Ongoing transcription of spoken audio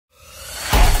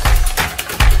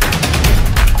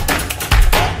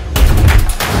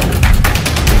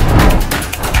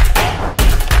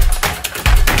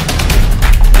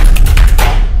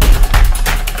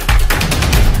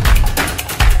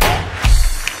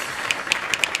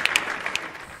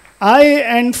I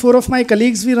and 4 of my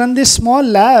colleagues, we run this small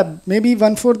lab, maybe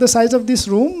 1/4 the size of this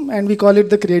room, and we call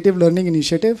it the Creative Learning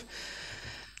Initiative,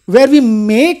 where we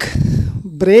make,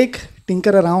 break,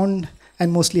 tinker around,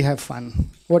 and mostly have fun.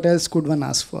 What else could one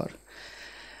ask for?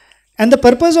 And the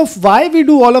purpose of why we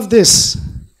do all of this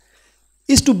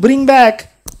is to bring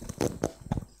back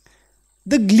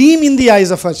the gleam in the eyes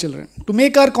of our children, to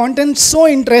make our content so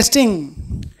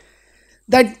interesting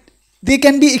that they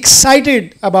can be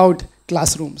excited about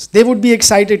classrooms. They would be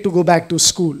excited to go back to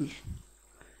school.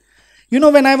 You know,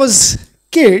 when I was a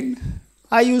kid,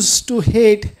 I used to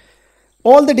hate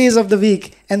all the days of the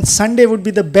week, and Sunday would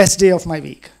be the best day of my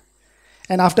week.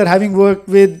 And after having worked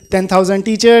with 10,000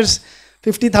 teachers,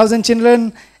 50,000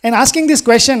 children, and asking this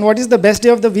question, what is the best day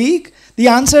of the week? The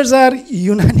answers are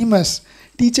unanimous.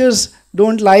 Teachers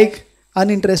don't like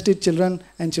uninterested children,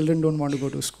 and children don't want to go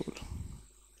to school.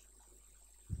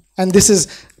 And this is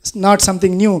not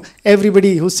something new.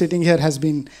 Everybody who's sitting here has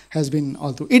been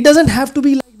all through. It doesn't have to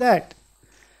be like that.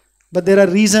 But there are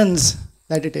reasons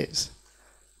that it is.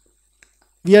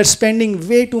 We are spending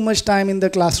way too much time in the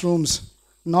classrooms,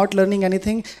 not learning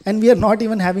anything, and we are not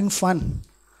even having fun.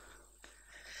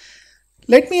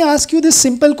 Let me ask you this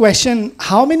simple question.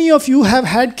 How many of you have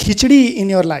had khichdi in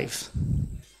your life?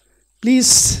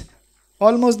 Please,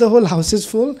 almost the whole house is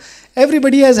full.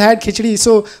 Everybody has had khichdi.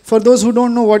 So for those who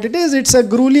don't know what it is, it's a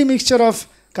gruely mixture of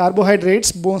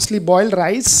carbohydrates, mostly boiled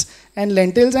rice and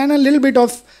lentils, and a little bit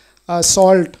of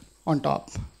salt on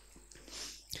top.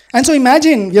 And so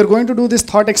imagine we are going to do this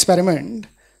thought experiment.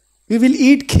 We will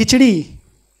eat khichdi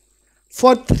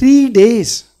for 3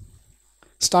 days,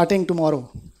 starting tomorrow.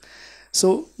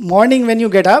 So morning when you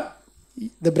get up,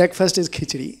 the breakfast is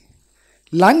khichdi.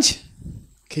 Lunch,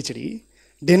 khichdi.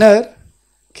 Dinner,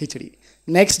 khichdi.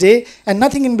 Next day, and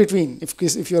nothing in between.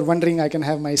 If you're wondering, I can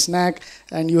have my snack,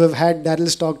 and you have had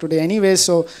Daryl's talk today anyway,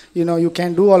 so you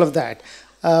can do all of that.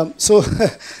 So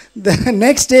the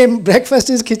next day, breakfast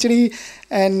is khichdi,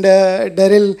 and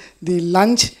Daryl, the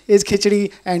lunch is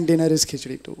khichdi, and dinner is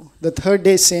khichdi too. The third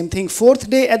day, same thing. Fourth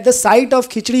day, at the sight of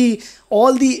khichdi,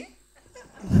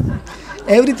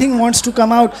 everything wants to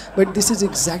come out, but this is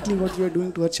exactly what we are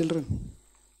doing to our children.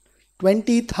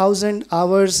 20,000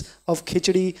 hours of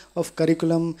khichdi, of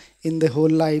curriculum in their whole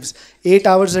lives. 8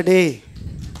 hours a day.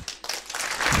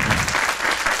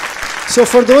 So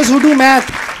for those who do math,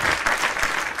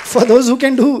 for those who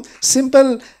can do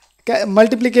simple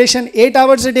multiplication, 8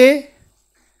 hours a day,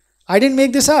 I didn't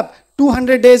make this up.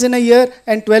 200 days in a year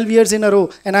and 12 years in a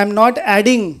row. And I'm not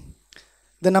adding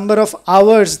the number of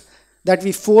hours that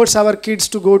we force our kids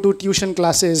to go to tuition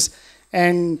classes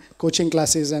and coaching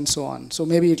classes and so on. So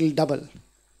maybe it will double.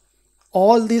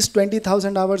 All these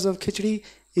 20,000 hours of khichdi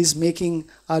is making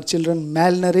our children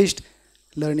malnourished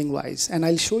learning-wise. And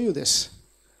I'll show you this.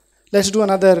 Let's do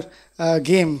another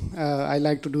game. I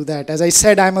like to do that. As I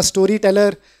said, I'm a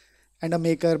storyteller and a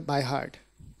maker by heart.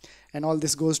 And all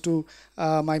this goes to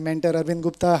my mentor, Arvind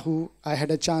Gupta, who I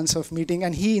had a chance of meeting,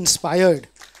 and he inspired.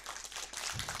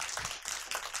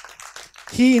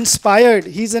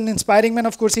 He's an inspiring man,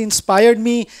 of course. He inspired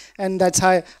me, and that's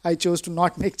how I chose to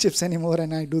not make chips anymore,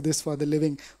 and I do this for the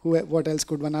living. What else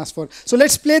could one ask for? So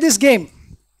let's play this game.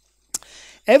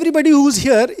 Everybody who's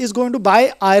here is going to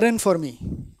buy iron for me,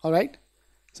 all right?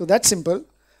 So that's simple.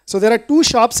 So there are 2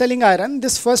 shops selling iron.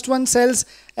 This first one sells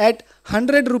at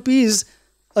 100 rupees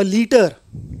a liter.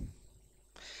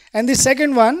 And the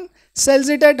second one sells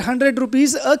it at 100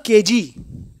 rupees a kg.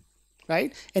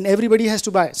 Right? And everybody has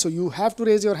to buy. So you have to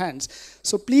raise your hands.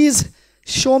 So please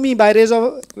show me by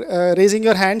raising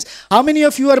your hands. How many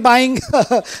of you are buying,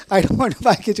 I don't want to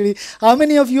buy khichdi. How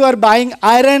many of you are buying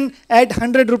iron at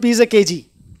 100 rupees a kg?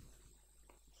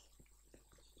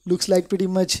 Looks like pretty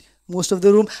much most of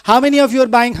the room. How many of you are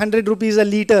buying 100 rupees a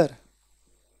liter?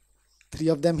 3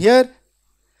 of them here.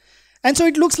 And so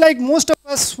it looks like most of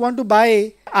us want to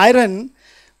buy iron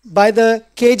by the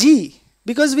kg.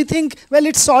 Because we think, well,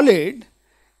 it's solid,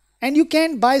 and you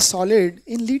can't buy solid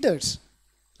in liters,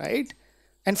 right?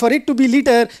 And for it to be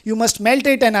liter, you must melt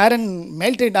it, and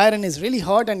melted iron is really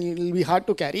hot, and it will be hard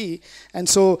to carry. And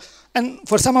so, and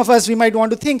for some of us, we might want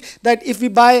to think that if we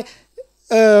buy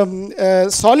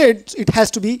solid, it has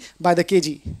to be by the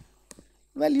kg.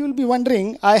 Well, you will be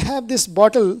wondering, I have this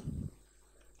bottle,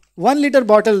 1 liter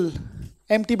bottle,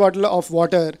 empty bottle of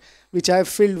water, which I have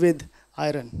filled with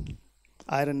iron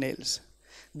nails.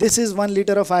 This is 1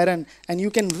 liter of iron, and you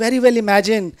can very well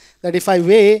imagine that if I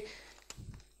weigh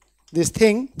this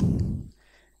thing,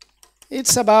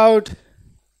 it's about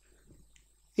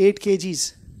 8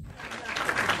 kgs.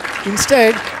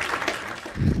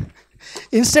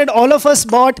 Instead, all of us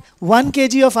bought 1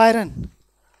 kg of iron.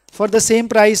 for the same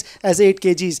price as 8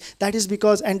 kgs. That is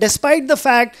because, and despite the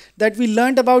fact that we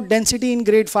learned about density in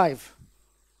grade 5,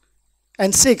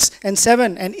 and 6, and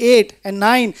 7, and 8, and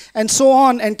 9, and so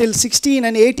on until 16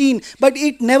 and 18, but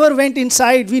it never went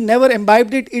inside. We never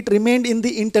imbibed it. It remained in the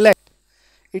intellect.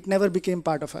 It never became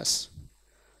part of us.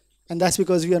 And that's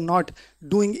because we are not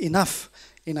doing enough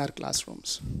in our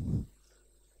classrooms.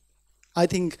 I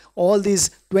think all these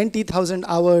 20,000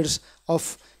 hours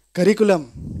of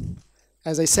curriculum,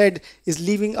 as I said, is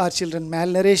leaving our children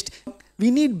malnourished.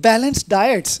 We need balanced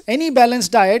diets. Any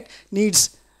balanced diet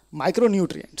needs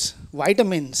micronutrients,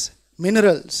 vitamins,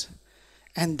 minerals.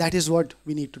 And that is what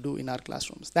we need to do in our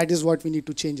classrooms. That is what we need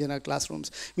to change in our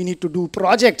classrooms. We need to do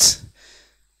projects.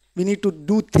 We need to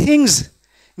do things.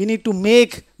 We need to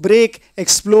make, break,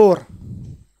 explore.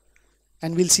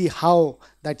 And we'll see how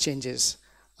that changes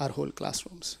our whole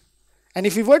classrooms. And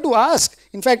if we were to ask,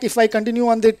 in fact, if I continue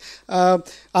on that,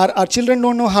 our children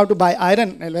don't know how to buy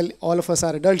iron. Well, all of us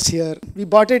are adults here. We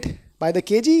bought it by the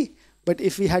kg, but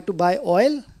if we had to buy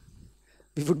oil,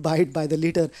 we would buy it by the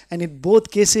liter. And in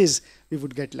both cases, we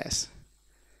would get less.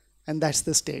 And that's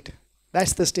the state.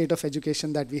 That's the state of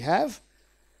education that we have.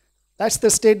 That's the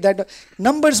state that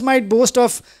numbers might boast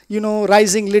of,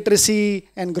 rising literacy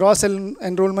and gross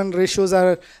enrollment ratios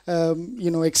are,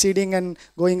 exceeding and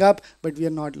going up, but we are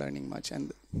not learning much.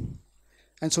 And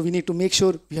so we need to make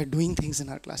sure we are doing things in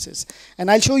our classes. And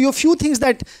I'll show you a few things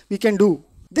that we can do.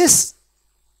 This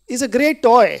is a great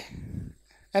toy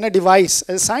and a device,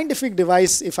 a scientific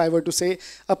device, if I were to say,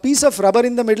 a piece of rubber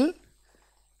in the middle,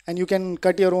 and you can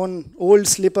cut your own old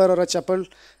slipper or a chappal,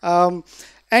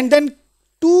 and then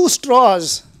 2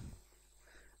 straws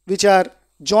which are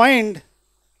joined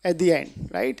at the end,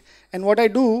 right? And what I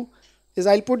do is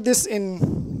I'll put this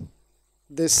in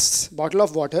this bottle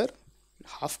of water,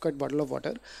 half-cut bottle of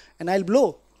water, and I'll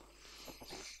blow.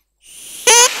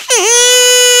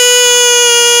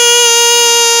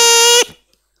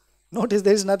 Notice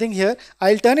there is nothing here.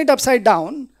 I'll turn it upside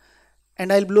down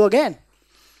and I'll blow again.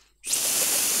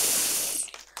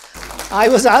 I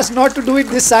was asked not to do it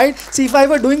this side. See, if I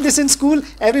were doing this in school,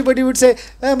 everybody would say,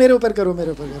 mere upar karo, mere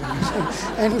upar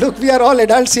karo. And look, we are all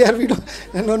adults here. We don't,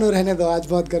 no, rehne do, aaj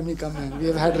bahut garmi kam hai. We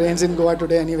have had rains in Goa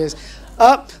today anyways.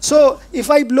 So,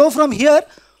 if I blow from here,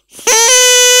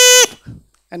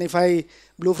 and if I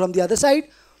blow from the other side,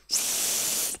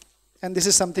 and this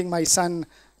is something my son,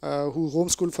 who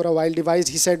homeschooled for a while, devised.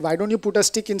 He said, why don't you put a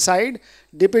stick inside,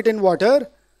 dip it in water,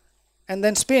 and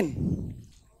then spin.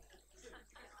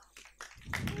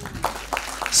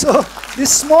 So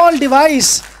this small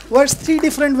device works 3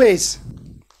 different ways.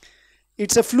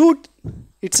 It's a flute,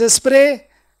 it's a spray,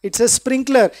 it's a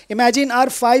sprinkler. Imagine our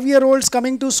 5-year-olds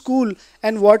coming to school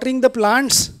and watering the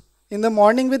plants in the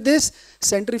morning with this.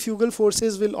 Centrifugal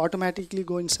forces will automatically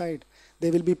go inside.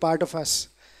 They will be part of us.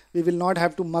 We will not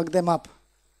have to mug them up.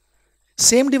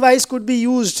 Same device could be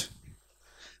used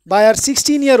by our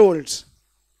 16-year-olds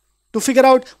to figure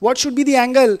out what should be the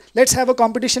angle. Let's have a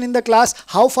competition in the class.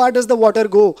 How far does the water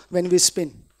go when we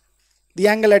spin? The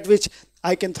angle at which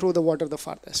I can throw the water the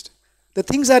farthest. The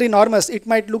things are enormous. It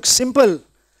might look simple,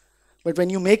 but when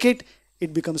you make it,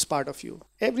 it becomes part of you.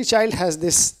 Every child has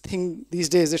this thing these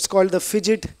days. It's called the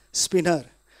fidget spinner.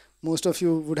 Most of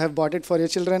you would have bought it for your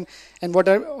children. And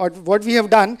what we have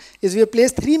done is we have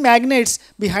placed 3 magnets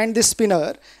behind this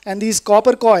spinner and these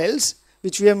copper coils,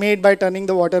 which we have made by turning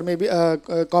the water maybe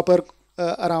copper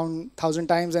around 1,000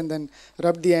 times and then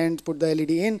rub the end, put the LED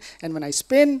in, and when I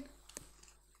spin,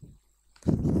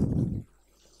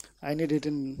 I need it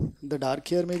in the dark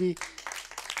here maybe,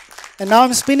 and now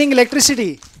I'm spinning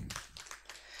electricity.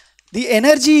 The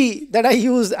energy that I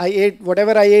use, I ate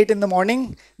whatever I ate in the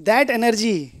morning, that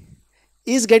energy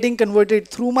is getting converted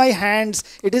through my hands.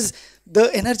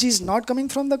 The energy is not coming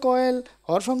from the coil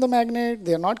or from the magnet.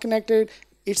 They are not connected.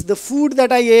 It's the food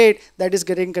that I ate that is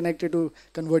getting converted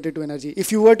to energy.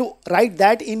 If you were to write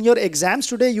that in your exams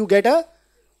today, you get a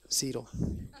 0.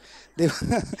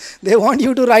 They want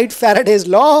you to write Faraday's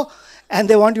law and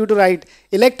they want you to write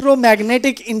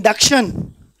electromagnetic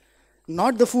induction,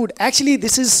 not the food. Actually,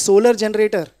 this is solar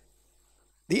generator.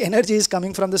 The energy is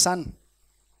coming from the sun.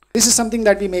 This is something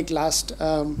that we make last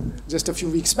just a few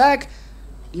weeks back.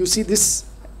 You see this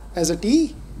as a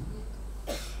T,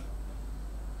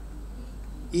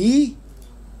 E,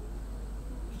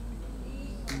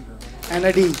 and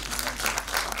a D.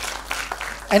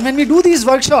 And when we do these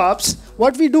workshops,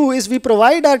 what we do is we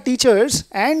provide our teachers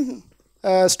and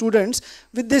students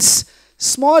with this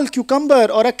small cucumber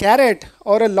or a carrot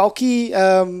or a lauki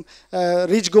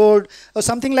ridge gourd or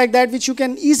something like that, which you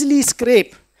can easily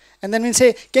scrape. And then we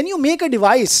say, can you make a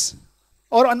device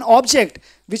or an object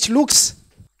which looks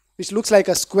which looks like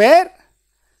a square,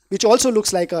 which also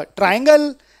looks like a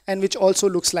triangle, and which also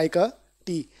looks like a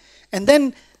T. And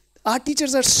then our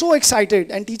teachers are so excited,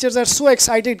 and teachers are so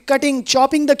excited,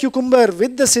 chopping the cucumber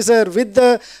with the scissor, with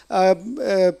the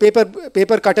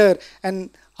paper cutter,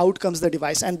 and out comes the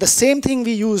device. And the same thing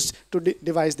we used to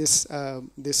devise this,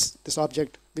 this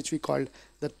object, which we called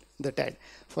the TED.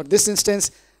 For this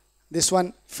instance, this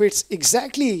one fits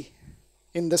exactly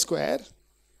in the square.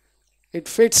 It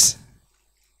fits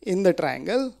in the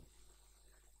triangle.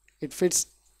 It fits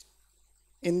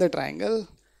in the triangle.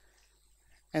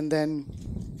 And then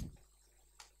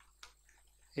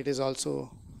it is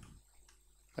also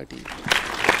a T.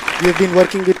 We have been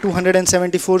working with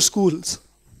 274 schools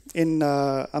in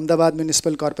Ahmedabad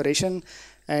Municipal Corporation,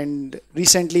 and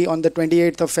recently on the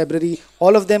 28th of February,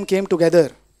 all of them came together,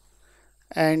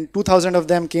 and 2,000 of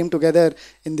them came together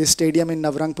in this stadium in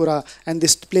Navrangpura and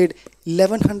displayed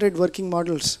 1,100 working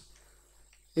models.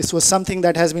 This was something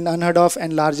that has been unheard of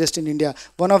and largest in India.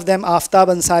 One of them, Aftab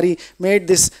Ansari, made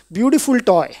this beautiful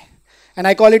toy, and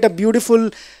I call it a beautiful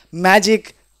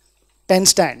magic pen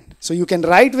stand. So you can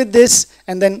write with this,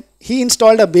 and then he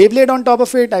installed a Beyblade on top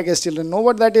of it. I guess children know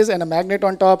what that is, and a magnet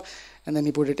on top, and then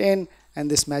he put it in, and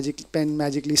this magic pen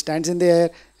magically stands in the air,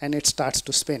 and it starts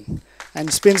to spin,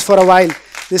 and spins for a while.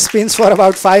 This spins for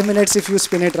about 5 minutes if you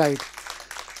spin it right.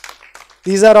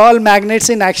 These are all magnets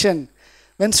in action.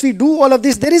 Once we do all of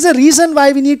this, there is a reason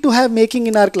why we need to have making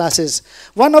in our classes.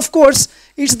 One, of course,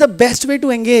 it's the best way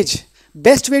to engage.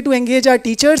 Best way to engage our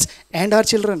teachers and our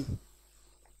children.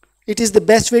 It is the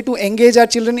best way to engage our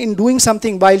children in doing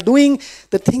something. While doing,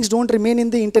 the things don't remain in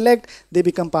the intellect, they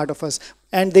become part of us.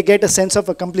 And they get a sense of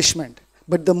accomplishment.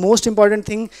 But the most important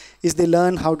thing is they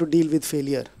learn how to deal with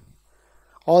failure.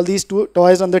 All these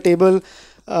toys on the table,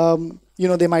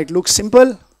 they might look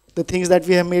simple. The things that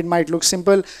we have made might look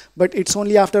simple, but it's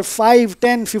only after 5,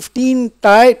 10, 15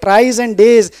 tries and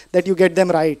days that you get them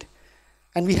right.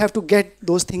 And we have to get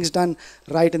those things done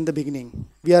right in the beginning.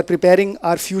 We are preparing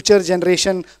our future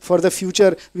generation for the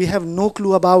future we have no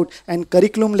clue about, and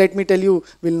curriculum, let me tell you,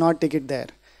 will not take it there.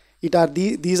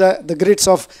 These are the grits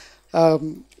of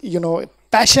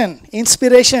passion,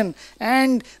 inspiration,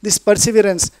 and this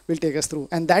perseverance will take us through.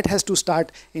 And that has to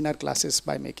start in our classes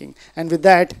by making. And with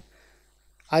that,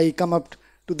 I come up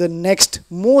to the next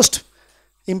most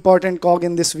important cog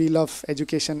in this wheel of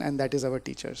education, and that is our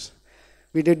teachers.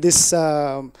 We did this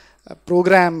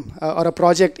program or a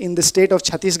project in the state of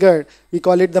Chhattisgarh. We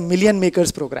call it the Million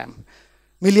Makers program.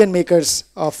 Million Makers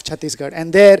of Chhattisgarh.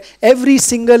 And there,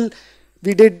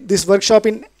 we did this workshop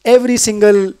in every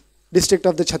single district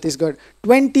of the Chhattisgarh,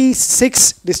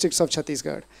 26 districts of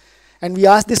Chhattisgarh. And we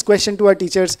asked this question to our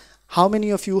teachers: how many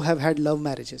of you have had love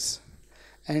marriages?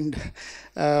 And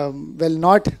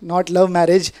not love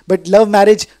marriage, but love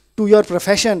marriage to your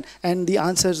profession. And the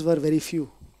answers were very few.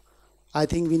 I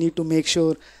think we need to make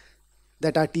sure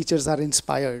that our teachers are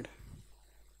inspired.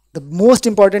 The most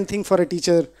important thing for a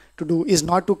teacher to do is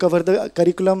not to cover the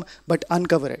curriculum, but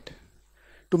uncover it.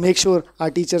 To make sure our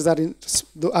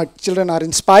children are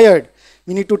inspired.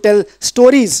 We need to tell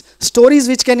stories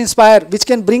which can inspire, which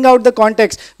can bring out the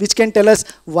context, which can tell us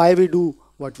why we do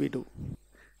what we do.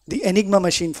 The Enigma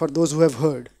machine, for those who have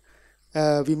heard,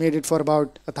 we made it for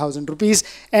about 1,000 rupees.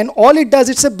 And all it does,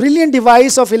 it's a brilliant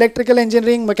device of electrical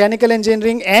engineering, mechanical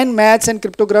engineering, and maths and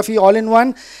cryptography all in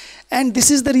one. And this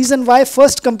is the reason why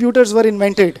first computers were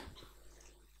invented.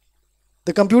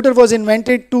 The computer was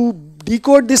invented to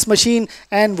decode this machine,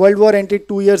 and World War ended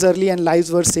 2 years early and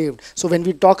lives were saved. So when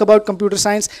we talk about computer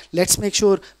science, let's make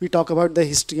sure we talk about the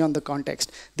history on the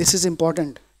context. This is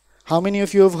important. How many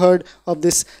of you have heard of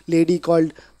this lady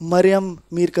called Maryam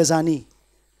Mirkazani?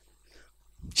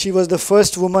 She was the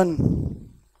first woman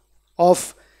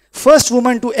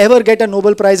to ever get a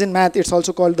Nobel Prize in math. It's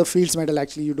also called the Fields Medal.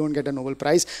 Actually, you don't get a Nobel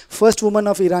Prize. First woman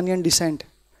of Iranian descent.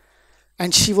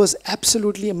 And she was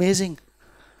absolutely amazing.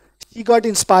 She got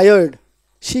inspired.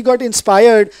 She got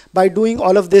inspired by doing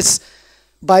all of this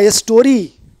by a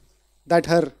story that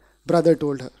her brother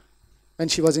told her when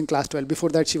she was in class 12. Before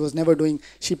that, she was never doing.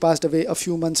 She passed away a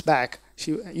few months back.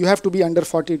 You have to be under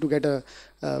 40 to get a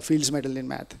Fields Medal in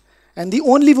math. And the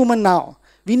only woman now.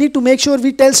 We need to make sure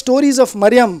we tell stories of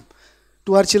Maryam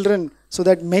to our children so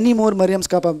that many more Maryams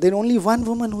come up. There's only one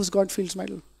woman who's got Fields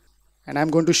Medal. And I'm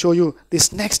going to show you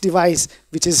this next device,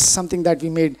 which is something that we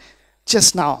made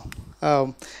just now.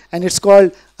 And it's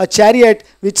called a chariot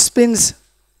which spins.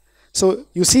 So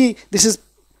you see, this is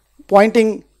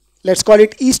pointing, let's call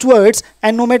it eastwards.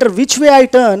 And no matter which way I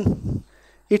turn,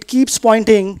 it keeps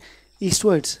pointing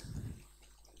eastwards.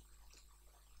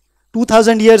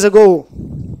 2,000 years ago,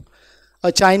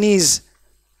 a Chinese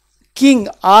king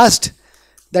asked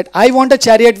that I want a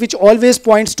chariot which always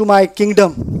points to my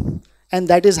kingdom. And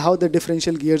that is how the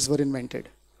differential gears were invented.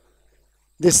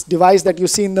 This device that you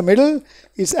see in the middle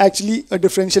is actually a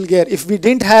differential gear. If we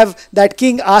didn't have that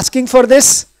king asking for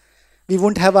this, we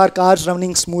wouldn't have our cars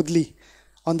running smoothly.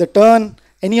 On the turn,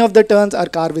 any of the turns, our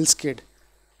car will skid.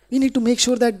 We need to make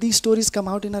sure that these stories come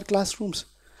out in our classrooms.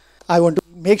 I want to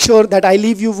make sure that I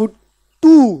leave you with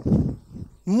two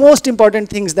most important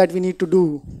things that we need to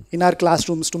do in our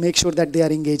classrooms to make sure that they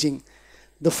are engaging.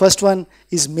 The first one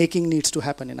is making needs to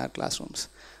happen in our classrooms.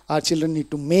 Our children need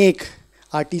to make,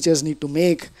 our teachers need to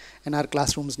make, and our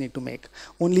classrooms need to make.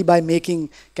 Only by making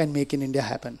can Make in India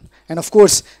happen. And of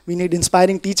course, we need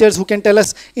inspiring teachers who can tell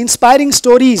us inspiring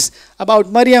stories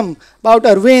about Mariam, about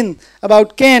Arvind,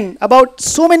 about Ken, about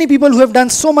so many people who have done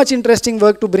so much interesting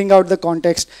work to bring out the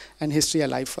context and history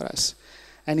alive for us.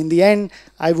 And in the end,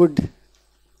 I would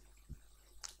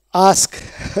ask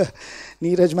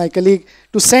Neeraj, my colleague,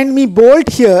 to send me Bolt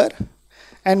here.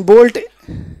 And Bolt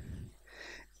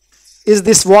is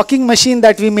this walking machine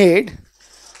that we made.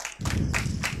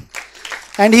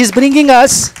 And he's bringing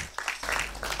us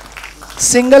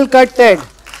single cut TED.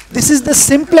 This is the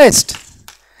simplest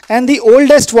and the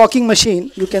oldest walking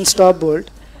machine. You can stop, Bolt.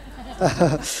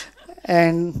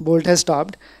 And Bolt has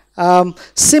stopped.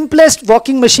 Simplest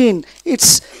walking machine.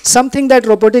 It's something that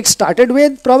robotics started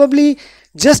with, probably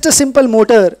just a simple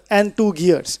motor and 2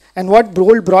 gears. And what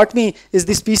Bolt brought me is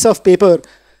this piece of paper.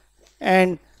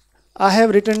 And I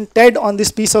have written TED on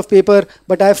this piece of paper,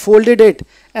 but I have folded it.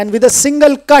 And with a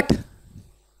single cut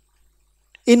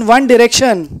in one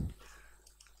direction,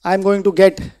 I'm going to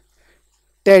get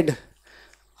TED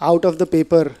out of the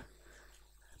paper,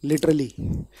 literally.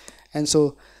 And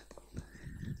so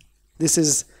this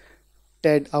is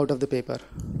TED out of the paper.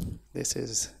 This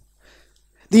is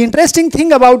the interesting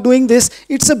thing about doing this.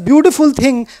 It's a beautiful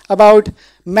thing about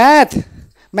math.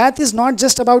 Math is not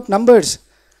just about numbers.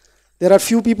 There are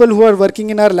few people who are working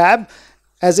in our lab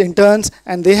as interns,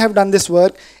 and they have done this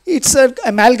work. It's an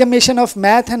amalgamation of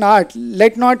math and art.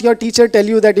 Let not your teacher tell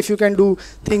you that if you can do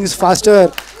things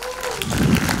faster.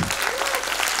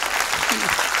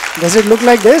 Does it look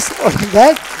like this or like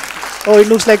that? Oh, it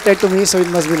looks like TED to me, so it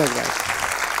must be like that.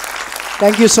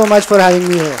 Thank you so much for having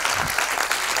me here.